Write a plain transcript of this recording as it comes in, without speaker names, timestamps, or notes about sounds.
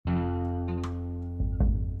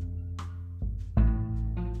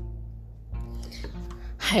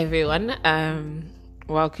Hi everyone.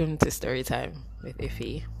 Welcome to Storytime with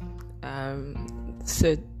Iffy.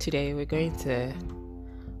 So today we're going to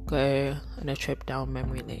go on a trip down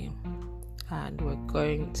memory lane, and we're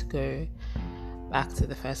going to go back to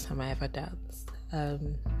the first time I ever danced.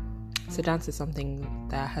 So dance is something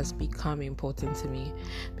that has become important to me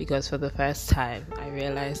because for the first time I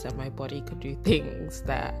realized that my body could do things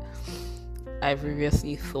that I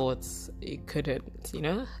previously thought it couldn't.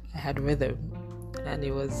 I had rhythm. And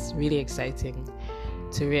it was really exciting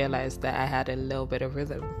to realize that I had a little bit of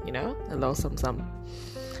rhythm, a little some.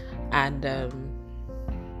 And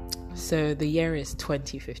so the year is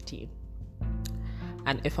 2015.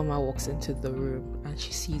 And Ifeoma walks into the room and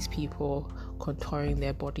she sees people contouring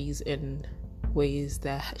their bodies in ways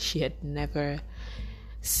that she had never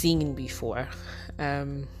seen before.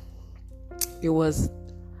 It was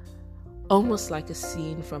almost like a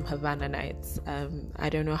scene from Havana Nights. I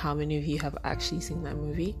don't know how many of you have actually seen that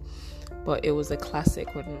movie, but it was a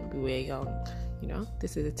classic when we were young.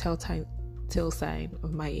 This is a telltale sign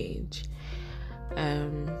of my age.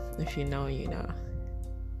 If you know, you know.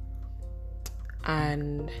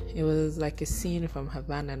 And it was like a scene from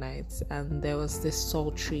Havana Nights, and there was this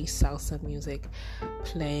sultry salsa music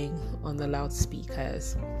playing on the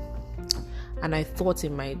loudspeakers. And I thought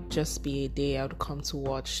it might just be a day I would come to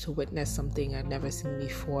watch, to witness something I'd never seen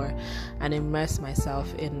before and immerse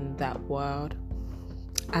myself in that world.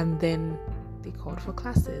 And then they called for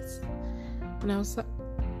classes. And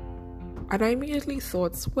I immediately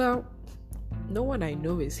thought, well, no one I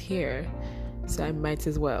know is here, so I might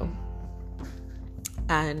as well.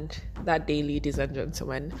 And that day, ladies and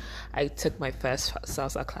gentlemen, I took my first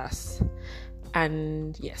salsa class.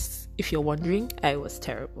 And yes, if you're wondering, I was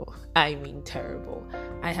terrible. I mean terrible.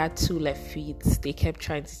 I had 2 left feet. They kept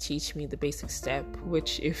trying to teach me the basic step,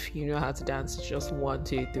 which if you know how to dance, is just 1,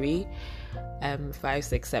 2, 3, 5,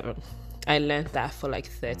 6, 7. I learned that for like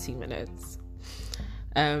 30 minutes.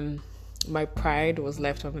 My pride was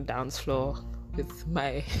left on the dance floor with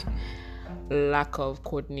my lack of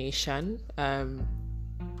coordination on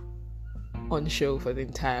show for the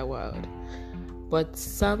entire world. But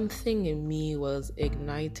something in me was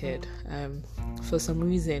ignited. For some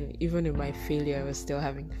reason, even in my failure, I was still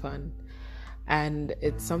having fun. And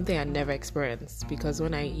it's something I never experienced because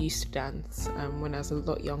when I used to dance, when I was a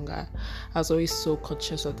lot younger, I was always so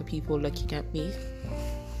conscious of the people looking at me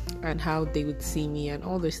and how they would see me and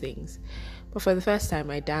all those things. But for the first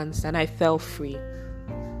time, I danced and I felt free.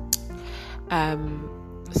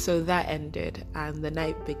 So that ended and the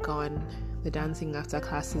night began. The dancing after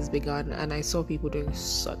classes began, and I saw people doing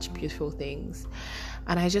such beautiful things.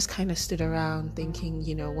 And I just kind of stood around thinking,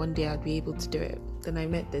 one day I'd be able to do it. Then I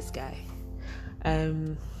met this guy.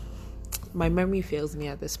 My memory fails me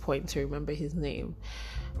at this point to remember his name,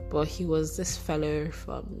 but he was this fellow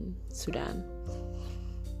from Sudan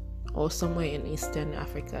or somewhere in Eastern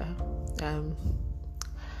Africa.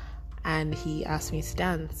 And he asked me to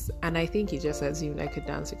dance, and I think he just assumed I could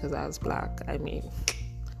dance because I was black. I mean,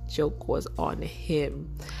 joke was on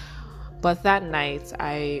him. But that night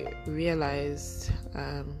I realized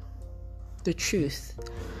the truth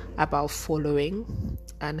about following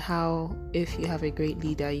and how if you have a great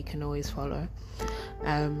leader you can always follow.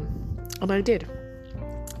 And I did.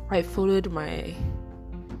 I followed my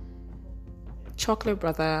chocolate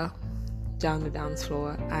brother down the dance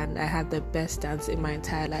floor, and I had the best dance in my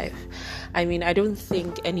entire life. I mean, I don't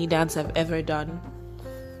think any dance I've ever done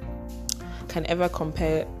can ever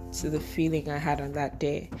compare to the feeling I had on that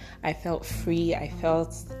day. I felt free. I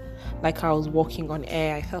felt like I was walking on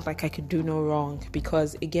air. I felt like I could do no wrong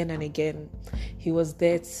because again and again, he was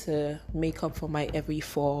there to make up for my every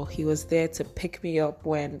fall. He was there to pick me up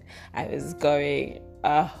when I was going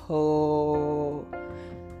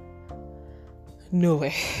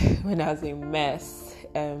nowhere, when I was a mess.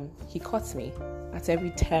 He caught me at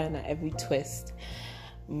every turn, at every twist.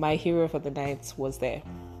 My hero for the night was there,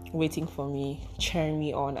 waiting for me, cheering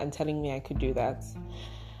me on and telling me I could do that.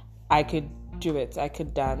 I could do it. I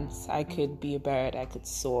could dance. I could be a bird. I could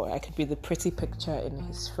soar. I could be the pretty picture in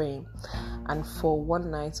his frame. And for one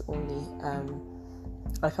night only,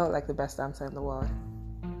 I felt like the best dancer in the world.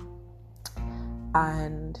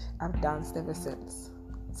 And I've danced ever since.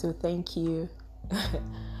 So thank you,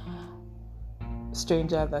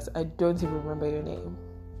 stranger that I don't even remember your name,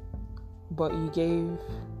 but you gave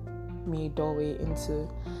me a doorway into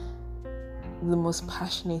the most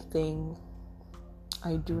passionate thing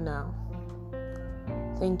I do now.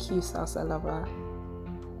 Thank you, salsa lover,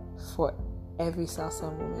 for every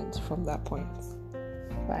salsa moment from that point.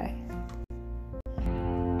 Bye.